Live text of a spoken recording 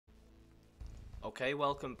Okay,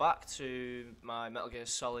 welcome back to my Metal Gear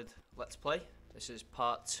Solid Let's Play. This is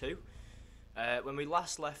part 2. When we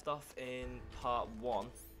last left off in part 1,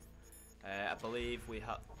 I believe we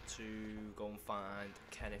had to go and find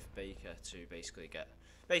Kenneth Baker to basically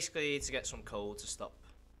get some code to stop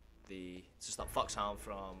FOXHOUND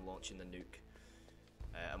from launching the nuke.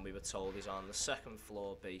 And we were told he's on the second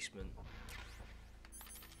floor basement.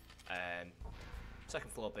 And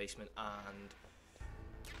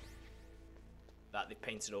that they've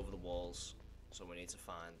painted over the walls, so we need to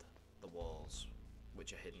find the walls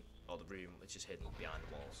which are hidden, or the room which is hidden behind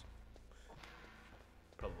the walls.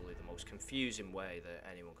 Probably the most confusing way that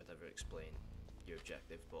anyone could ever explain your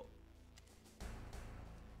objective, but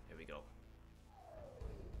here we go.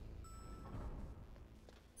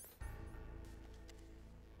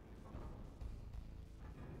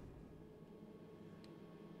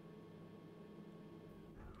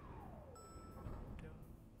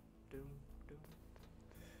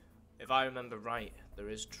 If I remember right, there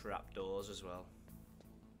is trapdoors as well,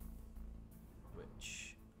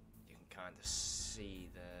 which you can kind of see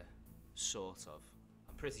there, sort of.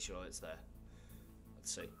 I'm pretty sure it's there.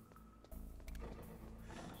 Let's see.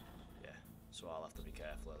 Yeah, so I'll have to be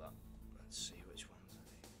careful of that. Let's see which ones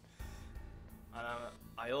are they. And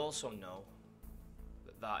I also know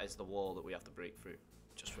that that is the wall that we have to break through,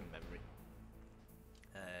 just from memory.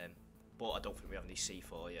 But I don't think we have any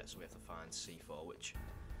C4 yet, so we have to find C4, which...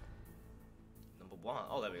 Number 1.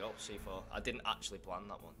 Oh, there we go, C4. I didn't actually plan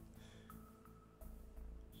that one.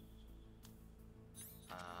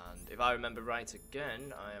 And if I remember right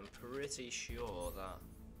again, I am pretty sure that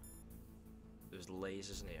there's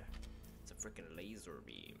lasers near. It's a freaking laser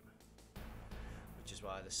beam. Which is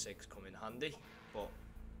why the SIGs come in handy, but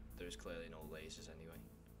there's clearly no lasers anyway.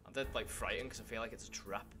 I'm dead like frightened because I feel like it's a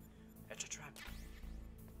trap. It's a trap.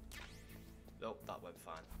 Nope, that went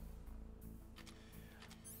fine.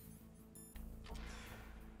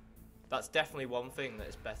 That's definitely one thing that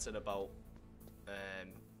is better about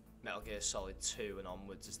Metal Gear Solid 2 and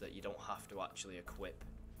onwards, is that you don't have to actually equip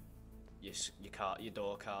your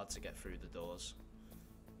door card to get through the doors.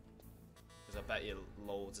 Because I bet you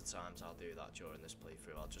loads of times I'll do that during this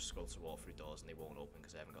playthrough. I'll just go to walk through doors and they won't open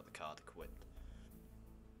because I haven't got the card equipped.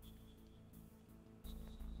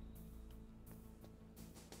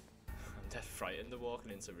 I'm dead frightened of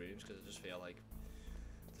walking into rooms because I just feel like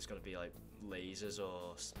there's going to be like lasers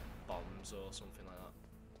or bombs or something like that.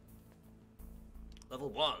 Level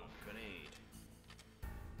 1, grenade.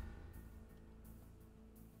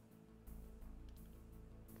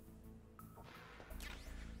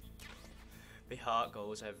 My heart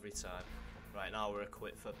goes every time. Right, now we're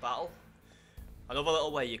equipped for battle. Another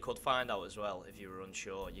little way you could find out as well, if you were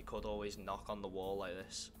unsure, you could always knock on the wall like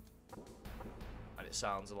this. And it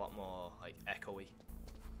sounds a lot more like echoey.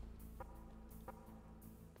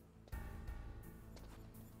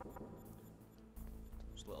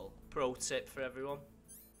 Just a little pro tip for everyone.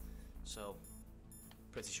 So,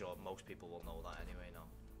 pretty sure most people will know that anyway now.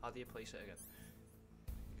 How do you place it again?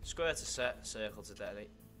 Square to set, circle to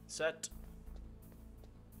detonate. Set.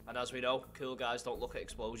 And as we know, cool guys don't look at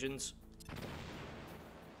explosions.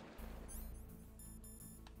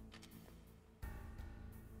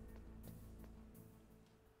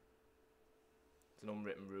 It's an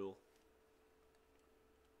unwritten rule.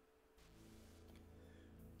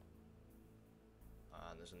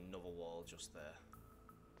 And there's another wall just there.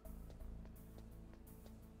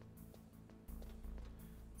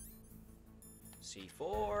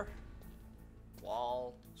 C4.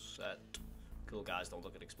 Wall. Set. Cool guys don't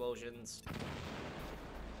look at explosions.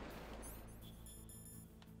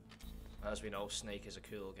 As we know, Snake is a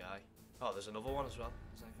cool guy. Oh, there's another one as well.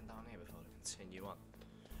 Is there anything down here before I continue on?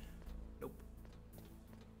 Nope.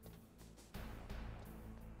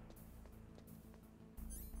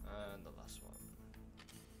 And the last one.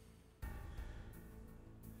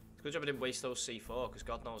 It's a good job I didn't waste those C4, because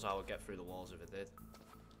God knows how I would get through the walls if it did.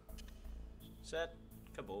 Set.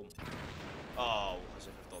 Kaboom. Oh, as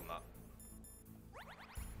if I've done that.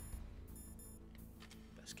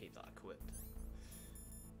 Best keep that equipped.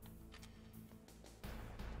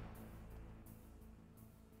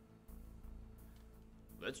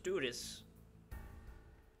 Let's do this.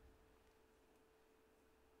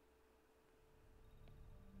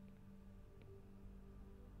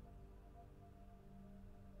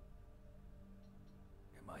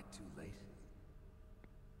 Am I too late?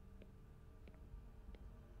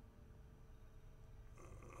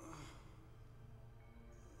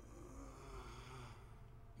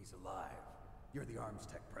 He's alive. You're the Arms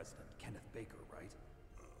Tech president, Kenneth Baker, right?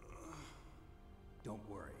 Don't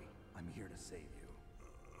worry, I'm here to save you.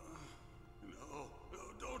 No,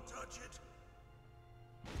 don't touch it.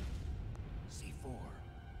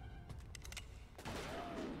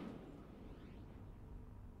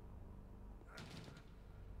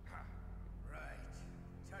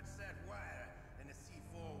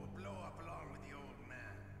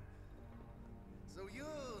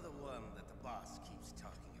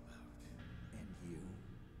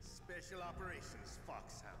 Special Operations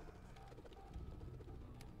FOXHOUND.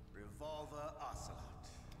 Revolver OCELOT.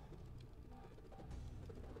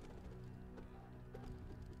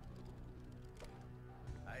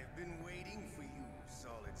 I've been waiting for you,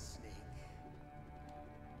 Solid Snake.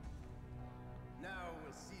 Now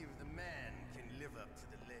we'll see if the man can live up to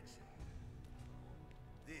the legend.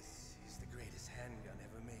 This is the greatest handgun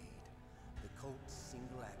ever made. The Colt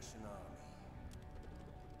Single Action Army.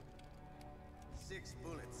 6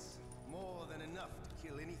 bullets, more than enough to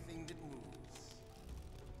kill anything that moves.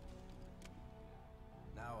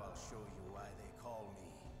 Now I'll show you why they call me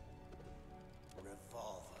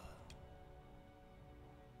Revolver.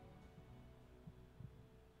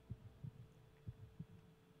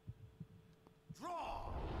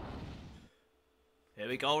 Draw! Here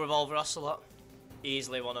we go, Revolver Ocelot.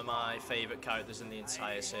 Easily one of my favourite characters in the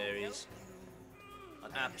entire series.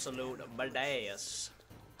 An absolute badass.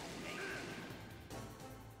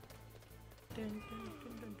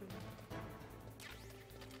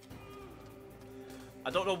 I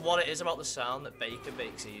don't know what it is about the sound that Baker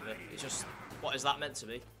makes either. It's just, what is that meant to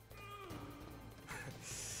be?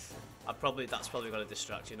 That's probably going to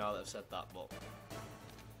distract you now that I've said that, but...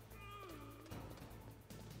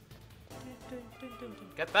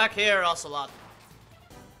 Get back here, Ocelot!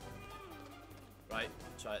 Right,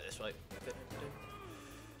 try it this way.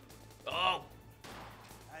 Oh!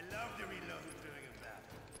 I love the reload during a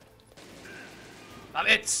battle. Damn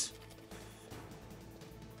it!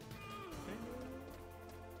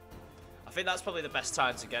 I think that's probably the best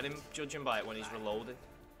time to get him, judging by it when he's reloading.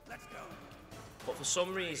 Let's go. But for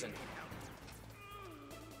some reason,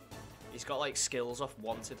 he's got like skills off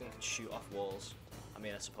wanted and can shoot off walls. I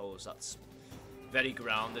mean, I suppose that's very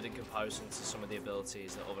grounded in comparison to some of the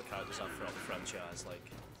abilities that other characters have throughout the franchise, like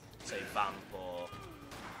say Vamp or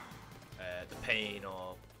the Pain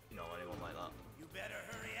or anyone like that. You better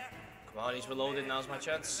hurry up. Come on, he's reloading. Now's my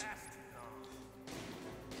chance.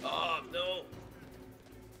 Oh no!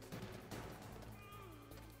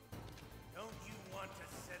 Don't you want to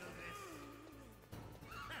settle this?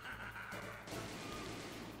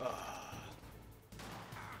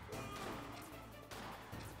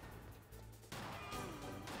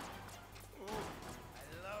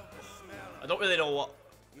 I don't really know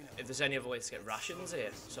if there's any other way to get rations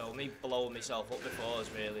here. So me blowing myself up before is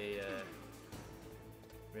really,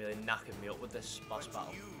 really knacking me up with this boss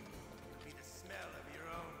battle. Be the smell of your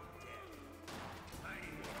own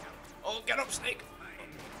death. Oh, get up, Snake!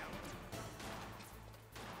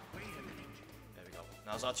 There we go.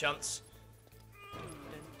 Now's our chance.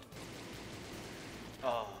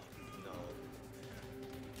 Oh no!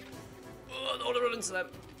 Oh, I don't want to run into them.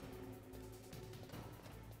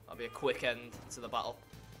 That'll be a quick end to the battle.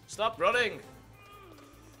 Stop running!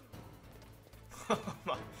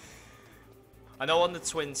 I know on the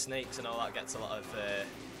twin snakes and all that gets a lot of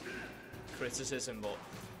criticism, but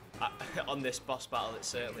on this boss battle it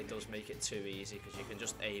certainly does make it too easy because you can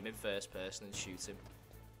just aim in first person and shoot him.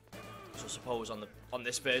 So I suppose on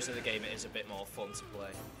this version of the game it is a bit more fun to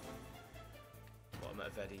play. But I'm at a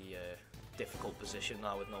very difficult position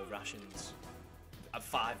now with no rations. I have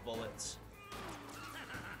 5 bullets.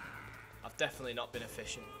 I've definitely not been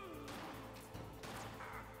efficient.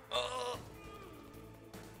 Oh.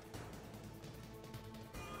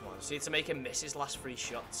 Come on, I just need to make him miss his last 3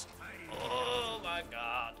 shots. Oh my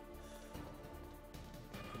god.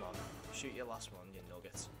 Come on, shoot your last one, you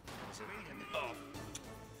nuggets. Is it? Oh.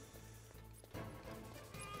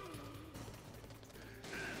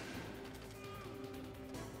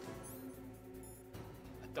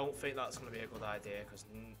 I don't think that's going to be a good idea because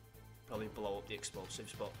probably blow up the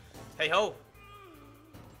explosives, but hey ho!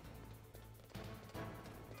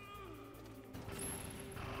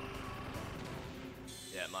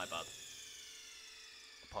 Yeah, my bad.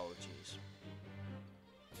 Apologies.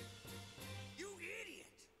 You idiot!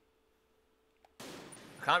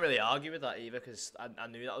 I can't really argue with that either because I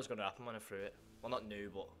knew that was going to happen when I threw it. Well, not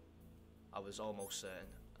knew, but I was almost certain.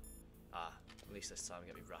 At least this time I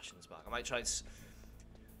get my rations back. I might try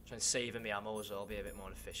and save in my ammo as well, be a bit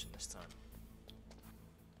more efficient this time.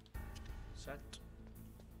 Set.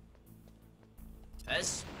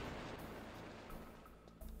 Ez.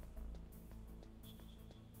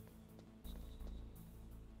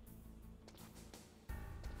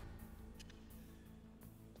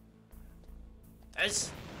 Ez.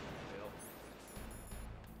 There we go.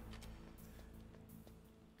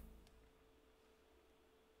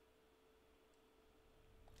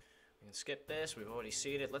 We can skip this, we've already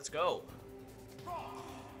seen it, let's go.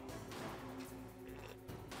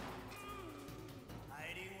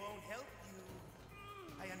 Hiding won't help you.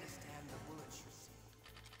 I understand the bullets you see.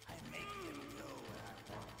 I make them go where I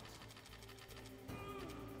want.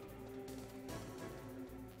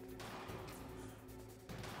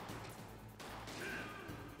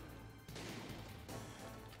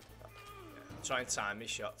 Try and time his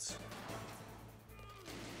shots.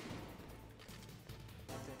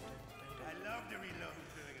 I love to reload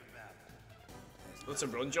during a battle. Good to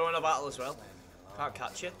run during a battle as well. Can't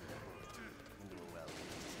catch you. Right,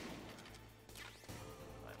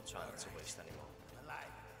 I'm trying not to waste any more.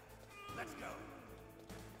 Alive. Let's go.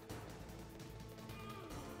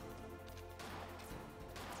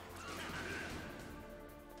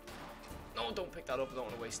 No, don't pick that up. I don't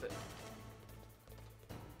want to waste it.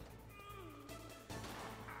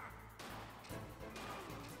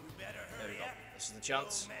 There we go. This is the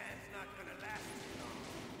chance.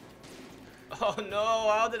 Oh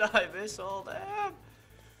no, how did I miss all them?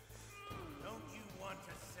 Don't you want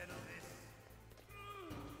to settle this?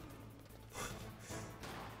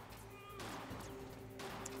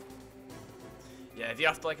 Yeah, if you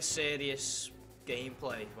have like a serious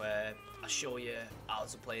gameplay where I show you how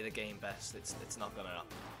to play the game best, it's not gonna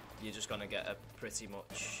happen. You're just gonna get a pretty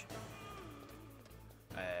much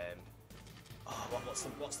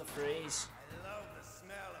what's the phrase? I love the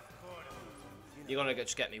smell of corn. You're gonna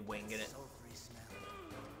just get me winging it.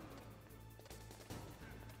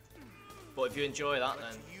 But if you enjoy that,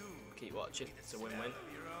 then keep watching. It's a win-win.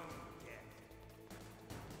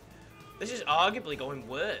 This is arguably going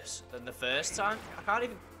worse than the first time. I can't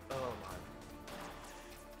even. Oh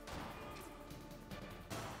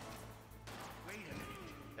man.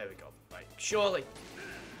 There we go. Right, surely.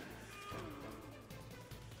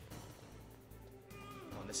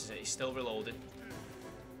 Oh, this is it. He's still reloading.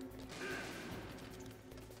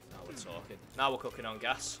 Now we're talking. Now we're cooking on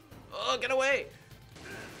gas. Oh, get away!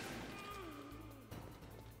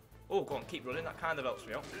 Oh, go on, keep running. That kind of helps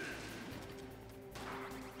me out.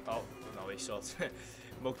 Oh, no, he sort of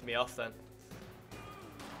mugged me off then.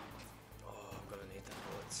 Oh, I'm gonna need them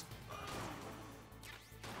bullets.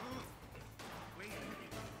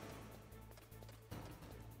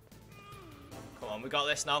 Come on, we got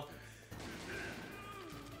this now.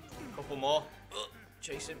 Couple more.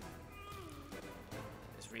 Chase him.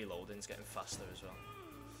 His reloading's getting faster as well.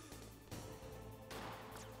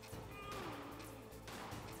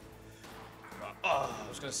 Right. Oh, I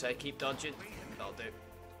was gonna say keep dodging. That'll do.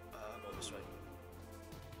 Go this way.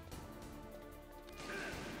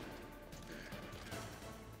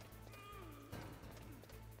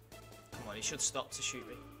 Come on, he should stop to shoot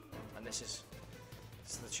me. And this is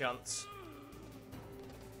the chance.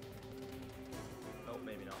 Oh,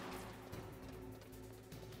 maybe not.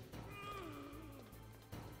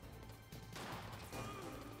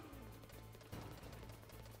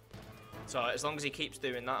 So as long as he keeps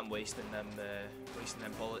doing that and wasting them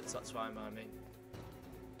bullets, that's fine by me.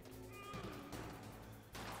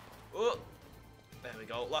 Oh, there we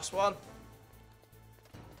go, last one.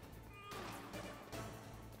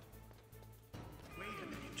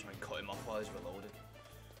 Try and cut him off while he's reloading.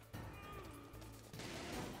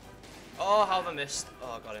 Oh, how have I missed?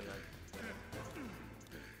 Oh, I got him then.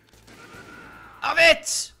 Have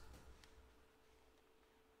it!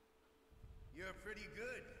 You're pretty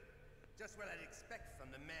good. Just what I'd expect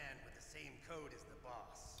from the man with the same code as the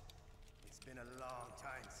boss. It's been a long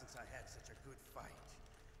time since I had such a good fight,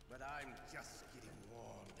 but I'm just getting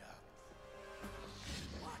warmed up.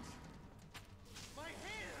 What? My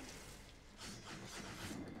hand!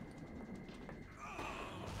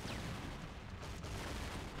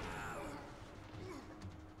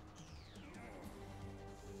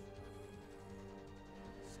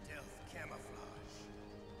 Stealth camouflage.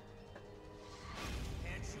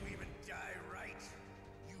 Can't you even die right?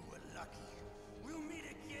 You were lucky. We'll meet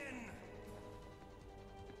again.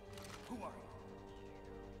 Who are you?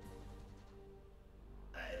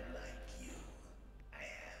 I like you. I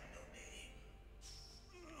have no name.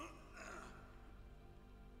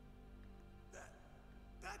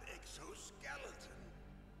 That exoskeleton.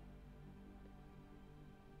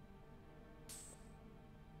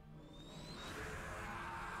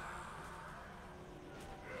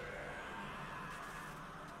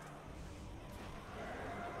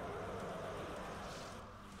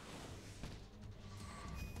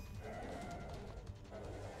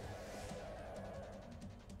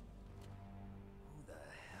 Who the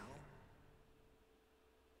hell?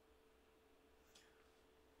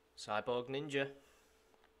 Cyborg Ninja.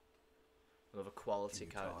 Another quality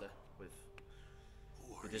character with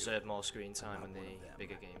who deserved more screen time in the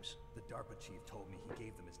bigger games. The DARPA chief told me he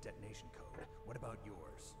gave them his detonation code. What about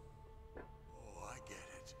yours? Oh, I get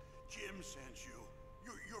it. Jim sent you.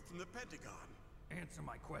 You're from the Pentagon. Answer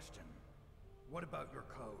my question. What about your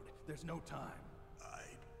code? There's no time. I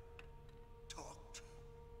talked.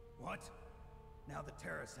 What? Now the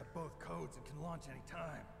terrorists have both codes and can launch any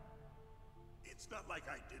time. It's not like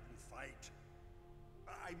I didn't fight.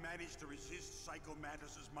 I managed to resist Psycho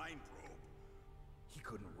Mantis's mind probe. He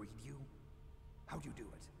couldn't read you? How'd you do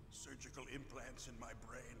it? Surgical implants in my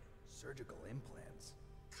brain. Surgical implants?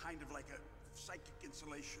 Kind of like a psychic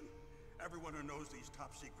insulation. Everyone who knows these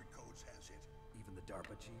top secret codes has it. Even the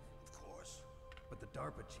DARPA chief? Of course. But the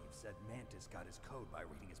DARPA chief said Mantis got his code by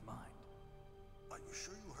reading his mind. Are you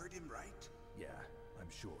sure you heard him right? Yeah,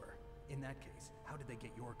 I'm sure. In that case, how did they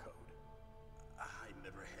get your code? I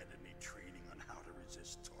never had any training on how to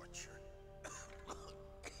resist torture.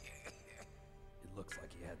 It looks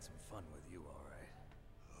like he had some fun with you, all right.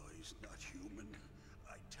 Oh, he's not human.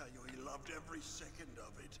 I tell you, he loved every second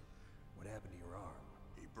of it. What happened to your arm?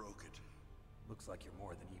 He broke it. Looks like you're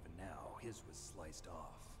more than even now. His was sliced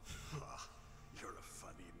off. You're a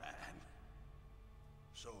funny man.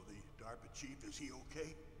 So the DARPA chief, is he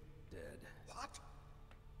okay? Dead. What?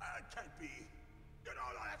 Can't be. No,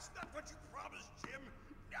 that's not what you promised, Jim.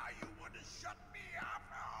 Now you want to shut me up?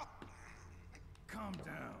 Oh. Calm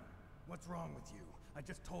down. What's wrong with you? I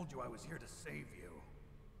just told you I was here to save you.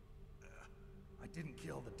 I didn't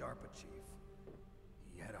kill the DARPA chief.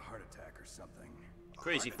 He had a heart attack or something.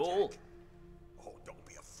 Crazy Heart fool. attack? Oh, don't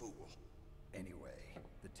be a fool. Anyway,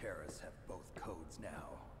 the terrorists have both codes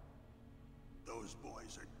now. Those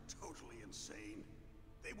boys are totally insane.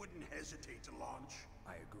 They wouldn't hesitate to launch.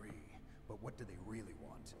 I agree, but what do they really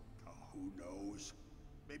want? Oh, who knows?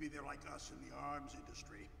 Maybe they're like us in the arms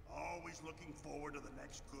industry, always looking forward to the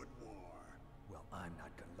next good war. Well, I'm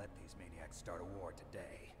not gonna let these maniacs start a war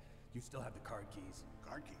today. You still have the card keys?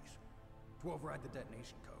 Card keys? To override the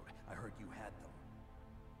detonation code. I heard you had them.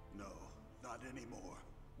 No, not anymore.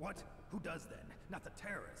 What? Who does then? Not the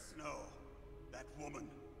terrorists. No, that woman.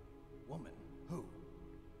 Woman? Who?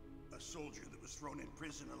 A soldier that was thrown in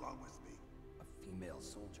prison along with me. A female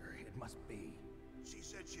soldier. It must be. She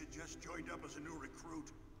said she had just joined up as a new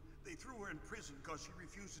recruit. They threw her in prison because she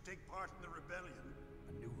refused to take part in the rebellion.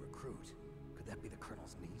 A new recruit? Could that be the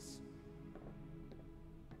Colonel's niece?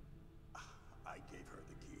 I gave her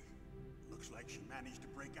the key. Looks like she managed to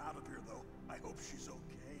break out of here, though. I hope she's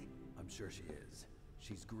okay. I'm sure she is.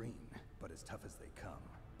 She's green, but as tough as they come.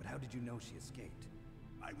 But how did you know she escaped?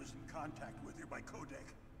 I was in contact with her by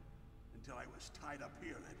codec. Until I was tied up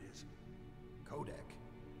here, that is. Codec?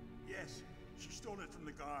 Yes, she stole it from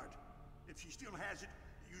the guard. If she still has it,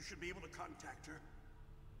 you should be able to contact her.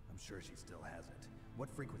 I'm sure she still has it. What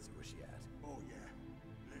frequency was she at? Oh, yeah.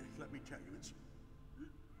 Let me tell you, it's...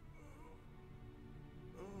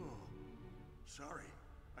 Oh, sorry.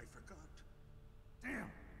 I forgot.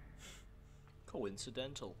 Damn!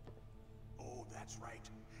 Coincidental. Oh, that's right.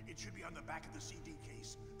 It should be on the back of the CD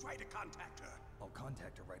case. Try to contact her. I'll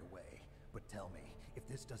contact her right away. But tell me, if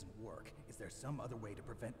this doesn't work, is there some other way to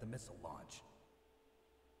prevent the missile launch?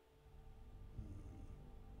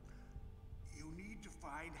 You need to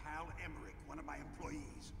find Hal Emmerich, one of my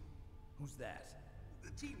employees. Who's that?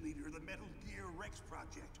 The team leader of the Metal Gear Rex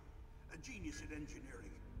project. A genius at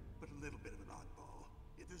engineering, but a little bit of an oddball.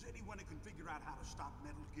 If there's anyone who can figure out how to stop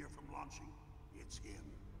Metal Gear from launching, it's him.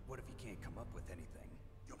 What if he can't come up with anything?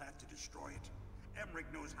 You'll have to destroy it.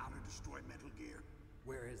 Emmerich knows how to destroy Metal Gear.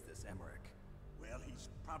 Where is this Emmerich? Well, he's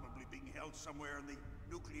probably being held somewhere in the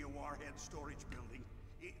nuclear warhead storage building.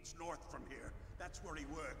 It's north from here. That's where he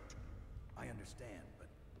worked. I understand,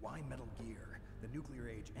 but why Metal Gear? The nuclear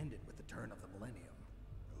age ended with the turn of the millennium.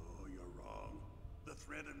 Oh, you're wrong. The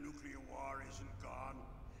threat of nuclear war isn't gone.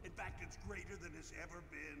 In fact, it's greater than it's ever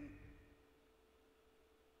been.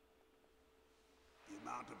 The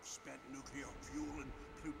amount of spent nuclear fuel and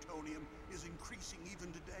plutonium is increasing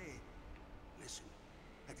even today. Listen,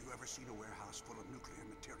 have you ever seen a warehouse full of nuclear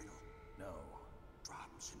material? No.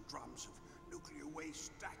 Drums and drums of nuclear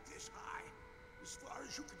waste stacked this high, as far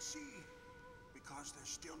as you can see. Because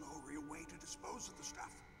there's still no real way to dispose of the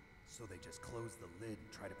stuff. So they just close the lid and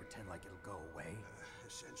try to pretend like it'll go away?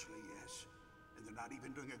 Essentially, yes. And they're not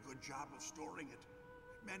even doing a good job of storing it.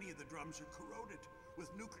 Many of the drums are corroded, with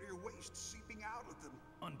nuclear waste seeping out of them.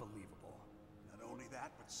 Unbelievable. Not only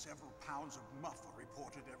that, but several pounds of muff are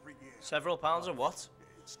reported every year. Several pounds of what?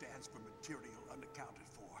 It stands for material unaccounted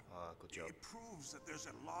for. Ah, good job. It proves that there's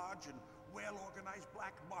a large and well-organized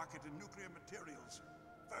black market in nuclear materials.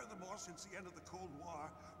 Furthermore, since the end of the Cold War,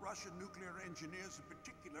 Russian nuclear engineers in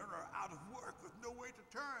particular are out of work with no way to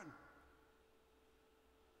turn.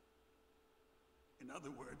 In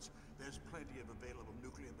other words, there's plenty of available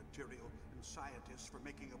nuclear material and scientists for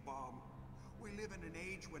making a bomb. We live in an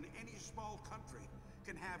age when any small country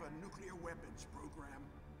can have a nuclear weapons program.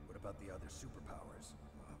 What about the other superpowers?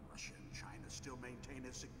 Russia and China still maintain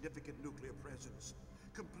a significant nuclear presence.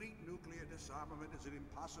 Complete nuclear disarmament is an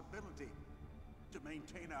impossibility. To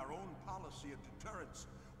maintain our own policy of deterrence,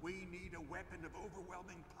 we need a weapon of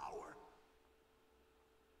overwhelming power.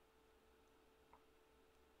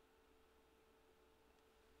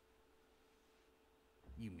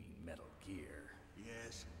 You mean Metal Gear?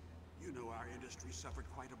 Yes. You know our industry suffered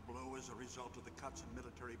quite a blow as a result of the cuts in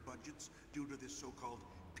military budgets due to this so-called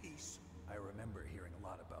peace. I remember hearing a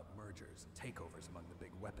lot about mergers and takeovers among the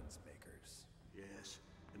big weapons makers. Yes,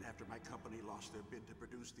 and after my company lost their bid to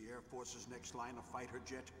produce the Air Force's next line of fighter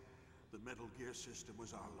jet, the Metal Gear system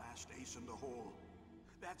was our last ace in the hole.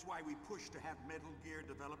 That's why we pushed to have Metal Gear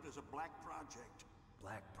developed as a black project.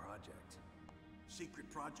 Black Project? Secret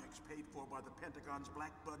projects paid for by the Pentagon's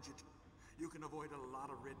black budget. You can avoid a lot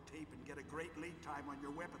of red tape and get a great lead time on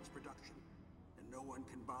your weapons production. And no one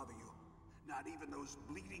can bother you. Not even those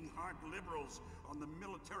bleeding heart liberals on the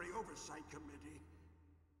Military Oversight Committee.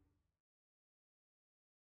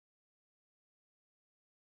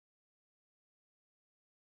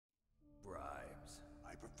 Bribes.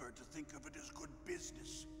 I prefer to think of it as good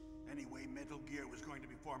business. Anyway, Metal Gear was going to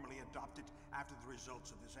be formally adopted after the results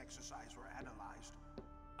of this exercise were analyzed.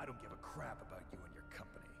 I don't give a crap about you and your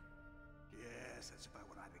company. Yes, that's about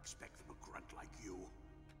what I'd expect from a grunt like you.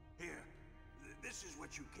 Here, this is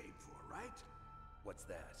what you came for, right? What's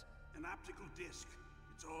that? An optical disc.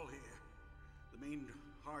 It's all here. The main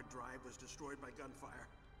hard drive was destroyed by gunfire.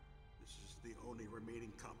 This is the only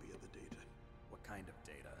remaining copy of the data. What kind of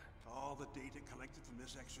data? All the data collected from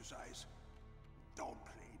this exercise. Don't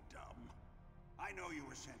play dumb. I know you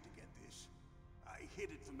were sent to get this. I hid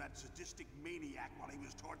it from that sadistic maniac while he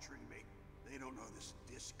was torturing me. They don't know this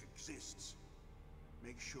disc exists.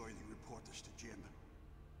 Make sure you report this to Jim.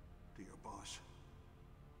 To your boss.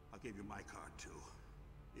 I'll give you my card too.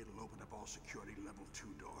 It'll open up all security level 2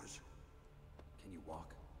 doors. Can you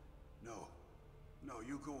walk? No. No,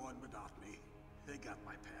 you go on without me. They got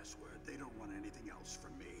my password. They don't want anything else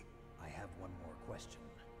from me. I have one more question.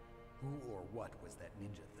 Who or what was that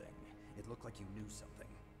ninja thing? It looked like you knew something.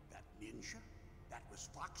 That ninja? That was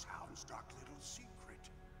Foxhound's dark little secret.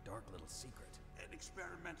 Dark little secret? An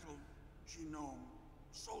experimental genome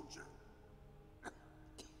soldier.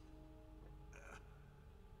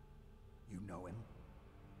 You know him?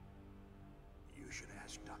 You should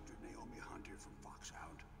ask Dr. Naomi Hunter from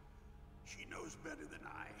Foxhound. She knows better than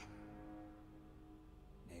I.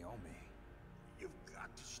 Naomi? You've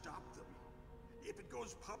got to stop them. If it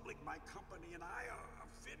goes public, my company and I are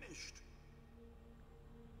finished.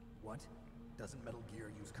 What? Doesn't Metal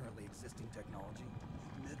Gear use currently existing technology?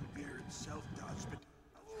 Metal Gear itself does, but...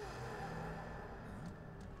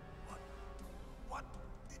 What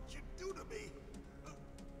did you do to me?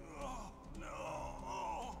 Oh, no.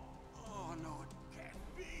 Oh, no, it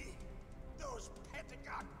can't be. Those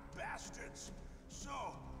Pentagon bastards.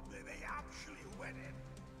 So, they actually went in.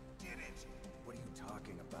 Did it? What are you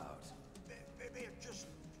talking about? They're just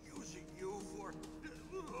using you for...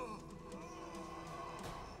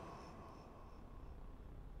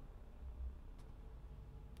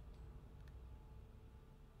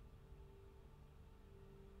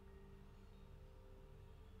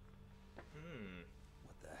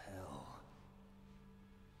 What the hell?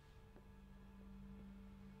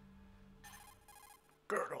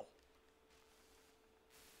 Colonel!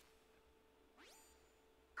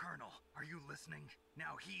 Colonel, are you listening?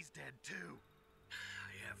 Now he's dead too.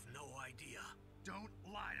 I have no idea. Don't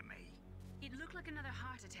lie to me. It looked like another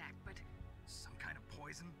heart attack, but... Some kind of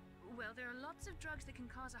poison? Well, there are lots of drugs that can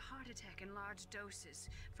cause a heart attack in large doses.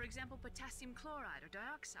 For example, potassium chloride or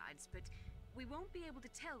dioxides, but we won't be able to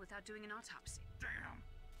tell without doing an autopsy. Damn!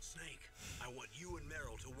 Snake, I want you and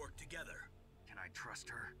Meryl to work together. Can I trust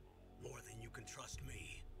her? More than you can trust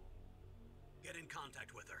me. Get in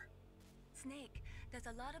contact with her. Snake, there's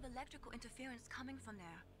a lot of electrical interference coming from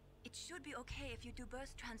there. It should be okay if you do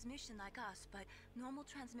burst transmission like us, but normal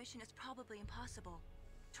transmission is probably impossible.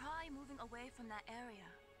 Try moving away from that area.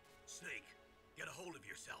 Snake, get a hold of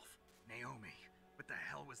yourself. Naomi, what the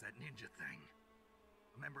hell was that ninja thing?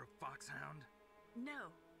 A member of Foxhound?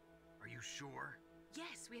 No. Are you sure?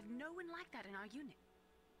 Yes, we have no one like that in our unit.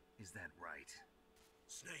 Is that right?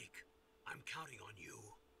 Snake, I'm counting on you.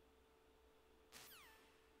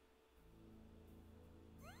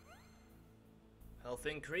 Health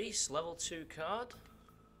increase, level 2 card.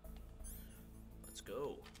 Let's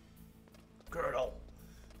go. Colonel.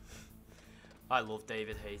 I love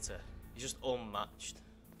David Hayter. He's just unmatched.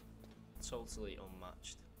 Totally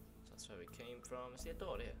unmatched. So that's where we came from. Is the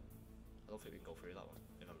door here? I don't think we can go through that one,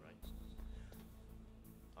 if I'm right.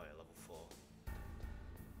 Oh yeah, level 4.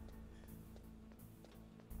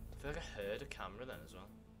 I feel like I heard a camera then as well.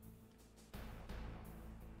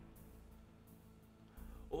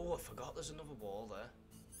 Oh, I forgot there's another wall there.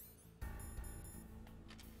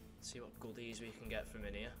 Let's see what goodies we can get from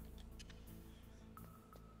in here.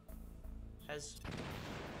 Hez.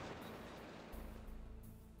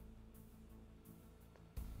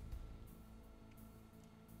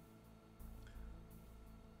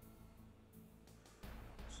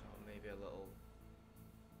 So maybe a little.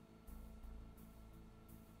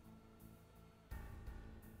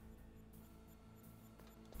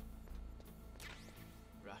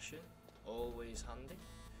 Ration, always handy.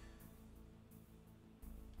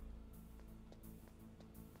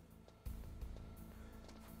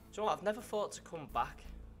 Do you know what, I've never thought to come back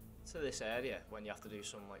to this area when you have to do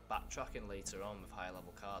some like backtracking later on with higher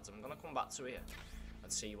level cards. I'm gonna come back to here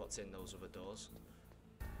and see what's in those other doors.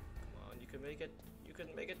 Come on, you can make it. You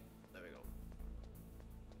can make it. There we go.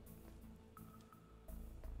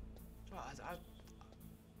 Do you know what,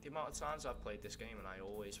 the amount of times I've played this game and I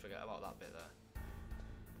always forget about that bit there.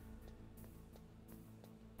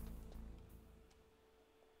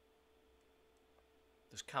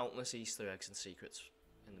 There's countless Easter eggs and secrets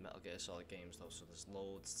in the Metal Gear Solid games though, so there's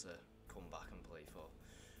loads to come back and play for.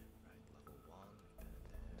 Right, level 1,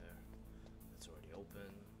 been there. It's already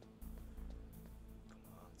open. Come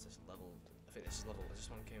on, it's this level. I think this is level. This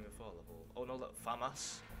one came before level. Oh no, look,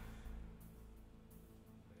 FAMAS.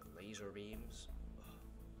 Laser beams.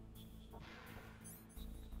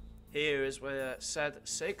 Here is where said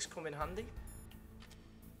 6 come in handy.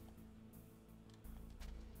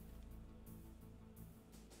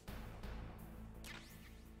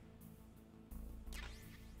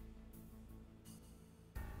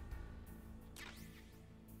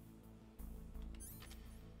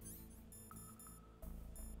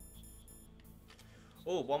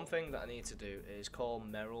 Oh, one thing that I need to do is call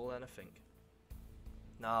Merrill then, I think.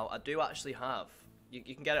 Now, I do actually have, you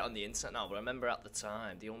can get it on the internet now, but I remember at the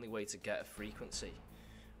time, the only way to get a frequency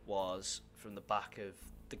was from the back of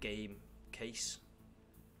the game case,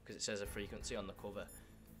 because it says a frequency on the cover.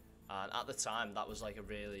 And at the time, that was like a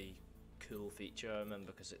really cool feature, I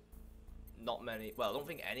remember, because it, not many, well, I don't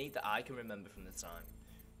think any that I can remember from the time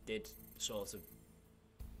did sort of,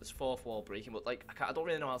 there's fourth wall breaking, but like I don't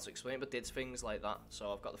really know how to explain it, but did things like that.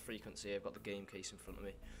 So I've got the frequency, I've got the game case in front of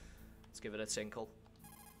me. Let's give it a tinkle.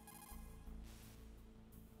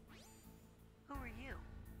 Who are you?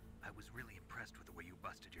 I was really impressed with the way you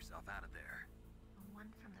busted yourself out of there. The one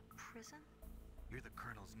from the prison? You're the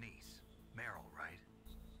Colonel's niece, Meryl, right?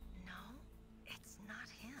 No, it's not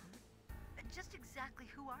him. Just exactly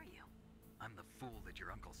who are you? I'm the fool that your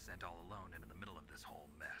uncle sent all alone into the middle of this whole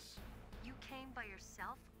mess. You came by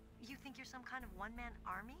yourself? You think you're some kind of one-man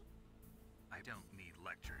army? I don't need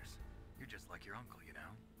lectures. You're just like your uncle, you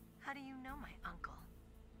know? How do you know my uncle?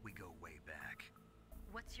 We go way back.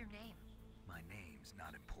 What's your name? My name's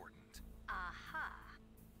not important. Aha.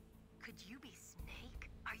 Could you be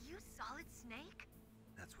Snake? Are you Solid Snake?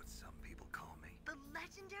 That's what some people call me. The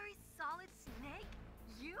legendary Solid Snake?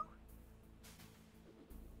 You?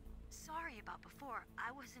 Sorry about before.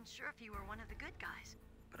 I wasn't sure if you were one of the good guys.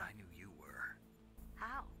 But I knew you were.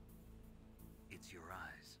 How? It's your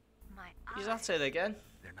eyes. My eyes? Is that it again?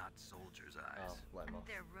 They're not soldiers' eyes. Oh, let him off.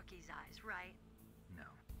 They're rookies' eyes, right? No,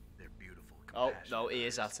 they're beautiful, Oh, compassionate no, he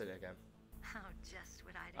is eyes. at it again. Oh, just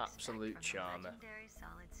what I'd Absolute expect from charmer. the legendary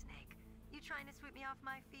Solid Snake. You trying to sweep me off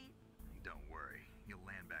my feet? Don't worry, you'll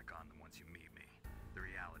land back on them once you meet me. The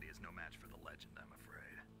reality is no match for the legend, I'm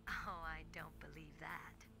afraid. Oh, I don't believe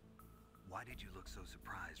that. Why did you look so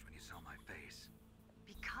surprised when you saw my face?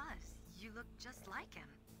 Because you look just like him.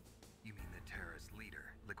 You mean the terrorist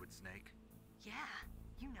leader, Liquid Snake? Yeah,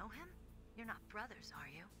 you know him? You're not brothers, are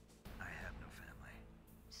you? I have no family.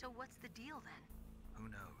 So what's the deal then? Who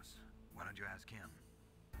knows? Why don't you ask him?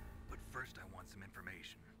 But first I want some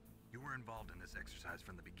information. You were involved in this exercise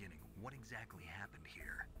from the beginning. What exactly happened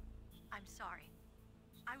here? I'm sorry.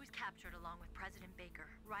 I was captured along with President Baker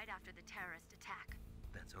right after the terrorist attack.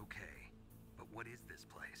 That's okay. But what is this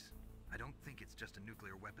place? I don't think it's just a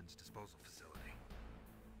nuclear weapons disposal facility.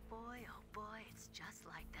 Boy, oh boy, it's just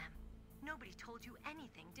like them. Nobody told you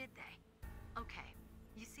anything, did they? Okay,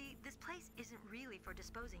 you see, this place isn't really for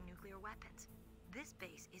disposing nuclear weapons. This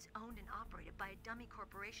base is owned and operated by a dummy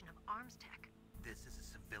corporation of arms tech. This is a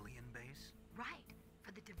civilian base? Right,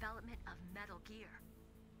 for the development of Metal Gear.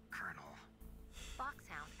 Colonel.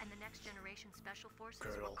 FOXHOUND and the Next Generation Special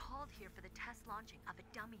Forces were called here for the test launching of a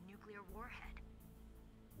dummy nuclear warhead.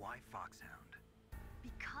 Why FOXHOUND?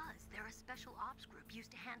 Because they're a special ops group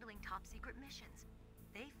used to handling top-secret missions.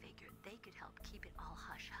 They figured they could help keep it all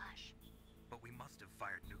hush-hush. But we must have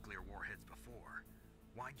fired nuclear warheads before.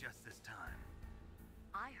 Why just this time?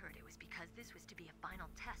 I heard it was because this was to be a final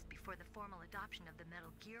test before the formal adoption of the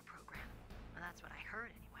Metal Gear program. Well, that's what I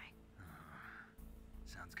heard anyway.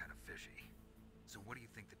 Sounds kind of fishy. So what do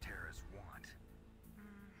you think the terrorists want?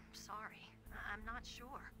 Sorry. I'm not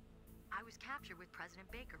sure. I was captured with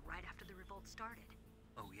President Baker right after the revolt started.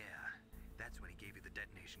 Oh yeah, that's when he gave you the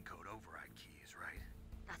detonation code override keys, right?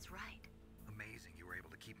 That's right. Amazing you were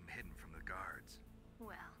able to keep him hidden from the guards.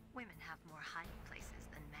 Well, women have more hiding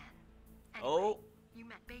places than men. Oh! Anyway, you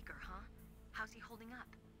met Baker, huh? How's he holding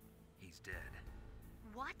up? He's dead.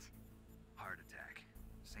 What? Heart attack.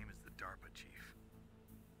 Same as the DARPA chief.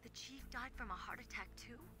 The chief died from a heart attack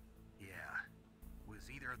too? Yeah. Was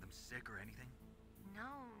either of them sick or anything?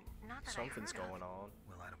 No, not that Something's I heard going on.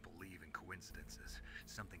 Well, I don't believe in coincidences.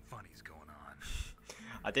 Something funny's going on.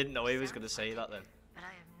 I didn't know he was going to say that then. But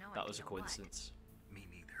I have no That idea was a coincidence. Me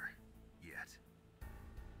neither. Yet.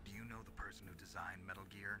 Do you know the person who designed Metal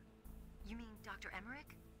Gear? What. You mean Dr.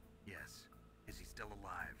 Emmerich? Yes. Is he still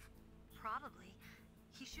alive? Probably.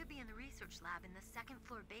 He should be in the research lab in the second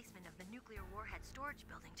floor basement of the nuclear warhead storage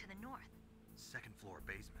building to the north. Second floor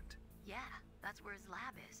basement? Yeah, that's where his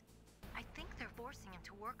lab is. I think they're forcing him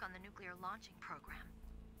to work on the nuclear launching program.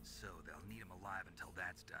 So they'll need him alive until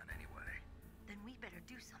that's done anyway. Then we better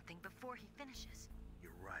do something before he finishes.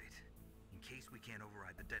 You're right. In case we can't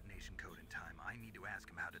override the detonation code in time, I need to ask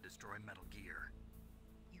him how to destroy Metal Gear.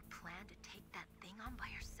 You plan to take that thing on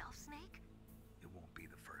by yourself, Snake? It won't be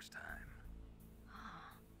the first time.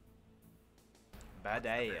 Bad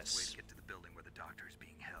What's the best way ass. to get to the building where the doctor is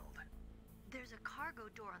being held? There's a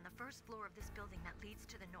cargo door on the first floor of this building that leads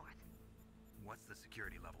to the north. What's the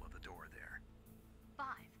security level of the door there? 5.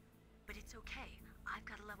 But it's okay. I've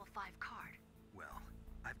got a level 5 card. Well,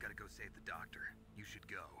 I've got to go save the doctor. You should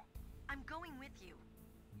go. I'm going with you.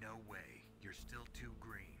 No way. You're still too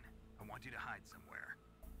green. I want you to hide somewhere.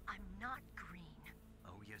 I'm not green.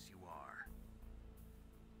 Oh, yes you are.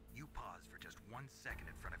 You pause for just 1 second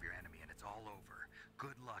in front of your enemy and it's all over.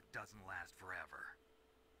 Good luck doesn't last forever.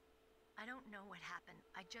 I don't know what happened.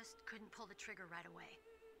 I just couldn't pull the trigger right away.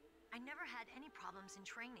 I never had any problems in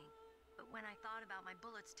training, but when I thought about my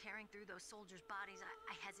bullets tearing through those soldiers' bodies,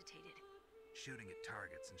 I hesitated. Shooting at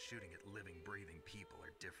targets and shooting at living, breathing people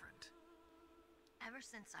are different. Ever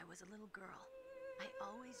since I was a little girl, I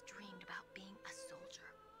always dreamed about being a soldier.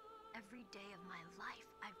 Every day of my life,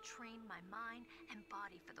 I've trained my mind and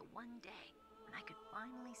body for the one day when I could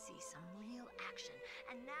finally see some real action,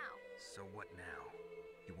 and now... So what now?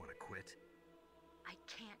 You want to quit? I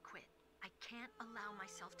can't quit. I can't allow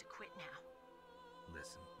myself to quit now.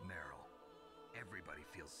 Listen, Meryl. Everybody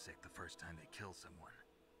feels sick the first time they kill someone.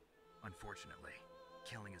 Unfortunately,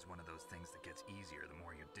 killing is one of those things that gets easier the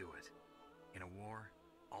more you do it. In a war,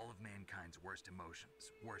 all of mankind's worst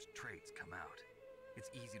emotions, worst traits come out.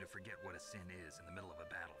 It's easy to forget what a sin is in the middle of a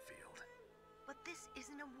battlefield. But this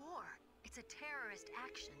isn't a war. It's a terrorist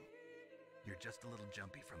action. You're just a little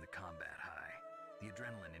jumpy from the combat high. The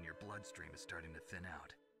adrenaline in your bloodstream is starting to thin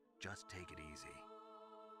out. Just take it easy.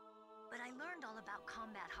 But I learned all about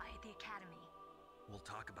combat high at the academy. We'll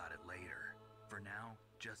talk about it later. For now,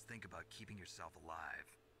 just think about keeping yourself alive.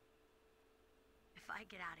 If I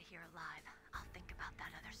get out of here alive, I'll think about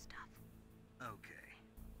that other stuff. Okay.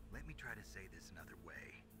 Let me try to say this another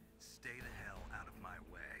way. Stay the hell out of my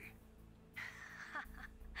way.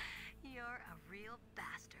 You're a real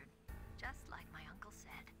bastard. Just like my uncle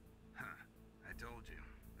said. Huh. I told you.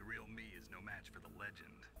 The real me is no match for the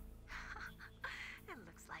legend. It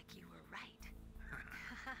looks like you were right.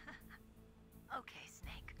 Okay,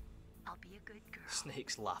 Snake. I'll be a good girl.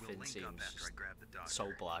 Snake's laughing We'll link up seems after I grab the doctor.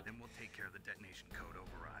 so black. Then we'll take care of the detonation code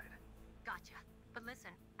override. Gotcha. But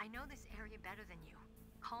listen, I know this area better than you.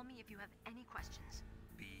 Call me if you have any questions.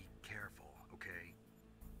 Be careful, okay?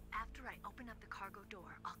 After I open up the cargo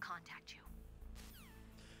door, I'll contact you.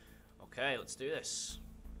 Okay, let's do this.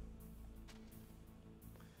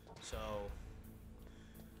 So,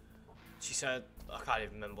 she said, I can't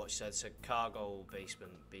even remember what she said. It said cargo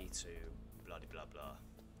basement B2, blah blah blah.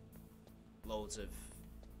 Loads of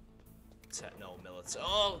techno military.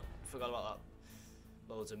 Oh, forgot about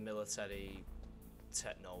that. Loads of military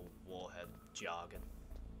techno warhead jargon.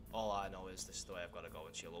 All I know is this is the way I've got to go,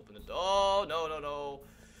 and she'll open the door. Oh, no, no, no.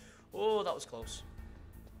 Oh, that was close.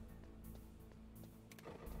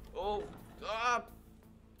 Oh, ah.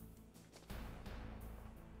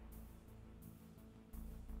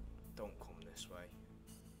 Don't come this way.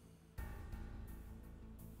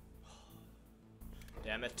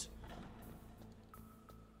 Damn it.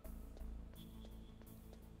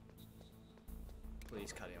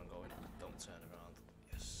 Please carry on going. Don't turn around.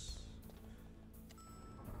 Yes.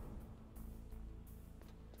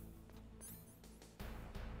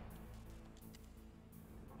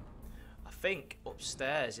 think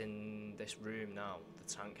upstairs in this room now,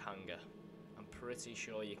 the tank hangar, I'm pretty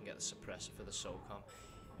sure you can get the suppressor for the SOCOM.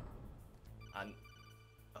 And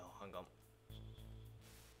oh, hang on.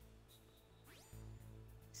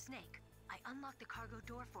 Snake, I unlocked the cargo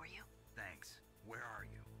door for you. Thanks. Where are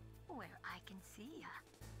you? Where I can see ya.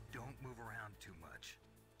 Don't move around too much.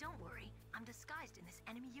 Don't worry, I'm disguised in this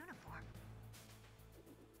enemy uniform.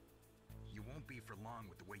 You won't be for long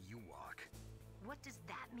with the way you walk. What does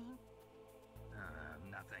that mean?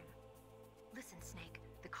 Nothing. Listen, Snake,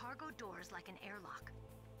 the cargo door is like an airlock.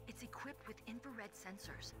 It's equipped with infrared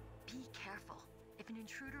sensors. Be careful. If an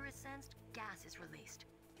intruder is sensed, gas is released.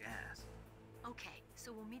 Gas? Okay,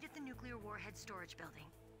 so we'll meet at the nuclear warhead storage building.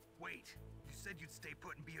 Wait, you said you'd stay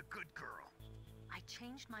put and be a good girl. I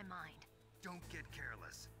changed my mind. Don't get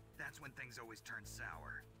careless. That's when things always turn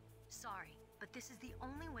sour. Sorry, but this is the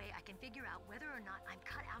only way I can figure out whether or not I'm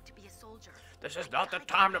cut out to be a soldier. This is not the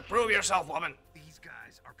time to prove yourself, woman! These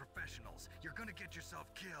guys are professionals. You're gonna get yourself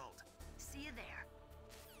killed. See you there.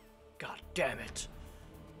 God damn it.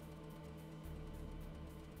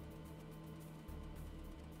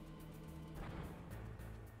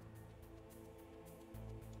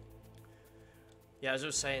 Yeah, as I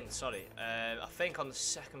was saying, sorry, I think on the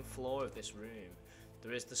second floor of this room,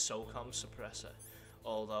 there is the SOCOM suppressor.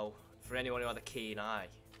 Although, for anyone who had a keen eye,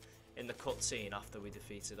 in the cutscene after we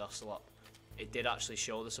defeated OCELOT, it did actually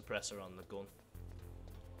show the suppressor on the gun,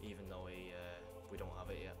 even though we don't have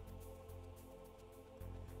it yet.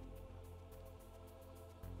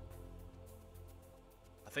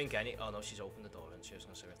 I think oh no, she's opened the door and she was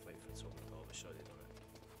going to say we have to wait for it to open the door, but she's already done it.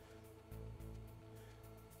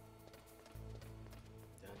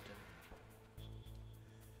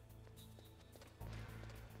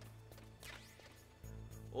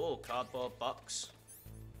 Oh, cardboard box.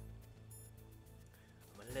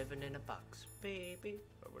 I'm living in a box, baby.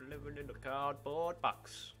 We're living in a cardboard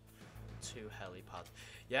box. 2 helipad.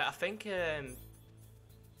 Yeah, I think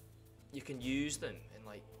you can use them in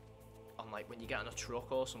on when you get in a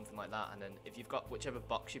truck or something like that, and then if you've got whichever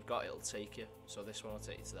box you've got, it'll take you. So this one will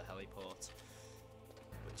take you to the heliport,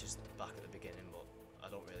 which is back at the beginning, but I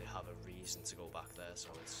don't really have a reason to go back there, so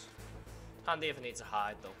it's handy if I need to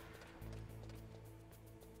hide though.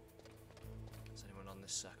 On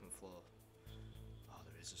this second floor. Oh,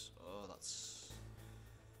 there is. Oh, that's.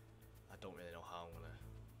 I don't really know how I'm gonna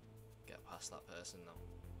get past that person now.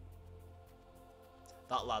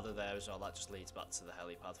 That ladder there as well, that just leads back to the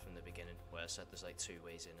helipad from the beginning, where I said there's like 2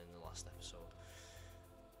 ways in the last episode.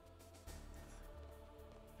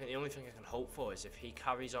 I think the only thing I can hope for is if he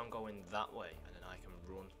carries on going that way, and then I can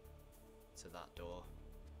run to that door.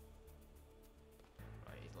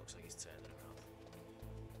 Right, it looks like he's turning around.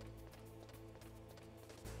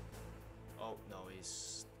 Oh, no,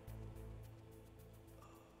 he's... Oh,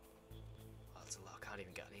 that's a lot. I can't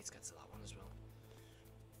even get... I need to get to that one as well.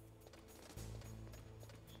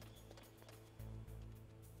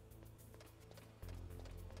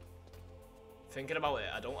 Thinking about it,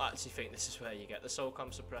 I don't actually think this is where you get the SOCOM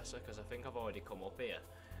suppressor, because I think I've already come up here.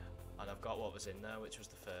 And I've got what was in there, which was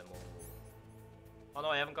the thermal... Oh no,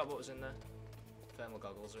 I haven't got what was in there. Thermal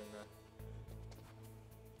goggles are in there.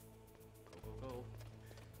 Go, go, go.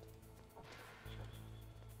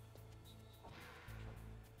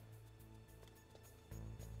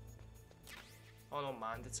 Oh no,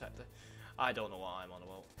 mine detector. I don't know what I'm on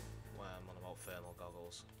about. Where I'm on about thermal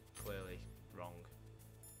goggles. Clearly wrong.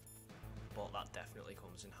 But that definitely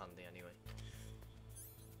comes in handy anyway.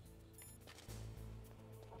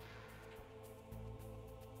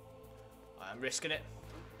 I'm risking it.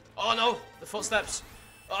 Oh no! The footsteps!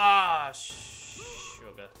 Ah,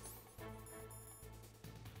 sugar.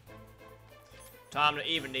 Time to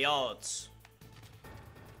even the odds.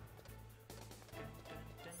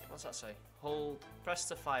 What's that say? Hold, press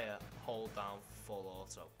to fire, hold down full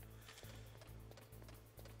auto.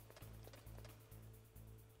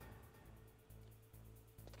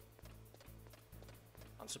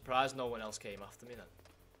 I'm surprised no one else came after me then.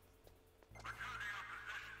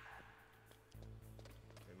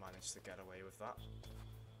 We managed to get away with that.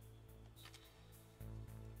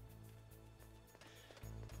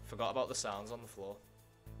 Forgot about the sounds on the floor.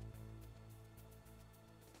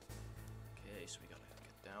 Okay, so we gotta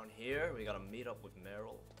get down here. We gotta meet up with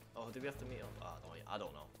Meryl. Oh, do we have to meet up? I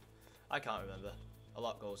don't know. I can't remember. A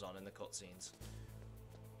lot goes on in the cutscenes.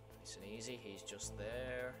 Nice and easy. He's just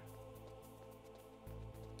there.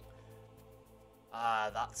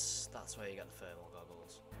 Ah, that's where you get the thermal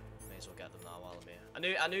goggles. May as well get them now while I'm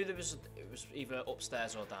here. I knew it was either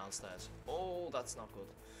upstairs or downstairs. Oh, that's not good.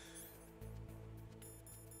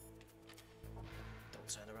 Don't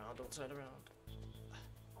turn around. Don't turn around.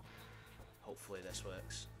 Hopefully this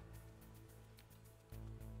works.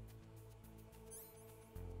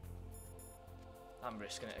 I'm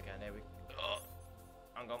risking it again. Here we go. Oh,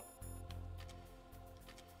 hang on.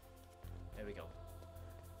 Here we go.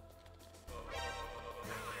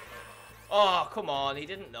 Oh, come on. He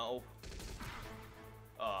didn't know.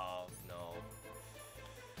 Oh, no.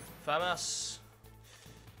 FAMAS.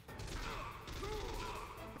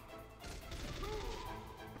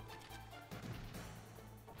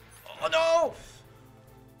 Oh, no!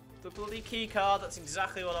 The bloody key card. That's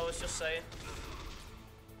exactly what I was just saying.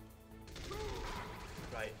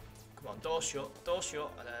 Right. Come on. Door shut,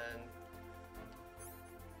 and then...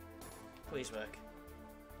 Please work.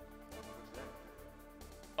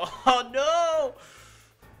 Oh, no!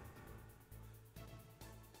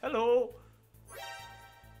 Hello!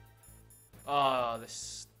 Oh,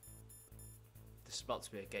 this is about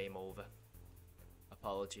to be a game over.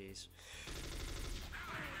 Apologies.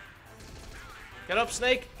 Get up,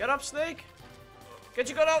 Snake! Get up, Snake! Get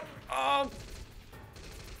your gun out! Oh!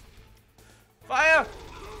 Fire!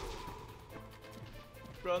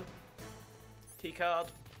 Run. Key card.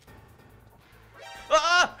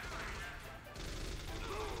 Ah!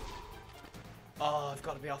 Oh, I've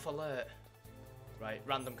got to be off alert. Right,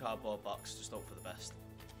 random cardboard box. Just hope for the best.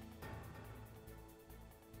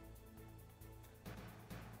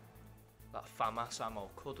 That FAMAS ammo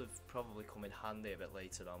could have probably come in handy a bit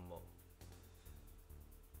later on, but...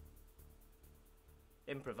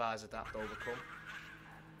 Improvise, adapt, overcome.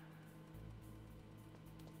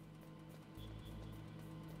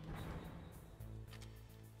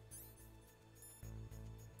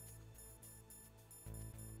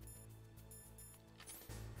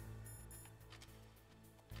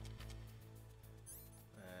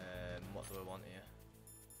 What do I want here?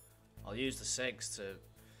 I'll use the SIGs to,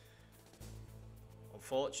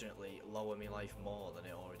 unfortunately, lower my life more than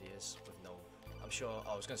it already is with no... I'm sure...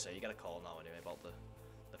 I was going to say, you get a call now anyway about the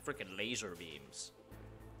freaking laser beams.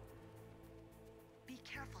 Be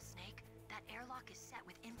careful, Snake. That airlock is set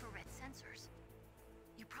with infrared sensors.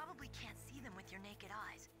 You probably can't see them with your naked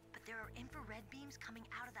eyes, but there are infrared beams coming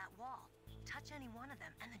out of that wall. Touch any one of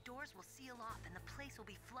them, and the doors will seal off, and the place will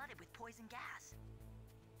be flooded with poison gas.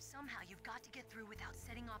 Somehow, you've got to get through without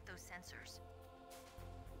setting off those sensors.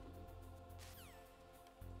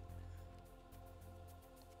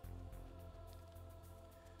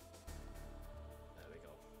 There we go.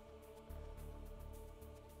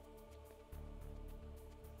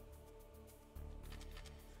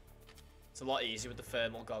 It's a lot easier with the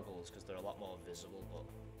thermal goggles because they're a lot more visible, but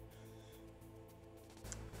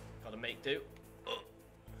gotta make do.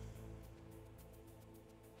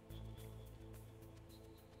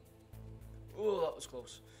 Oh, that was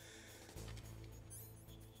close.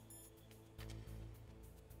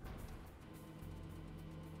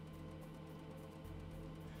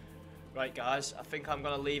 Right, guys, I think I'm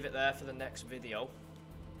gonna leave it there for the next video.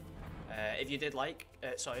 If you did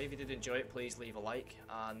enjoy it, please leave a like,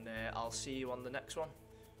 and I'll see you on the next one.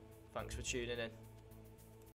 Thanks for tuning in.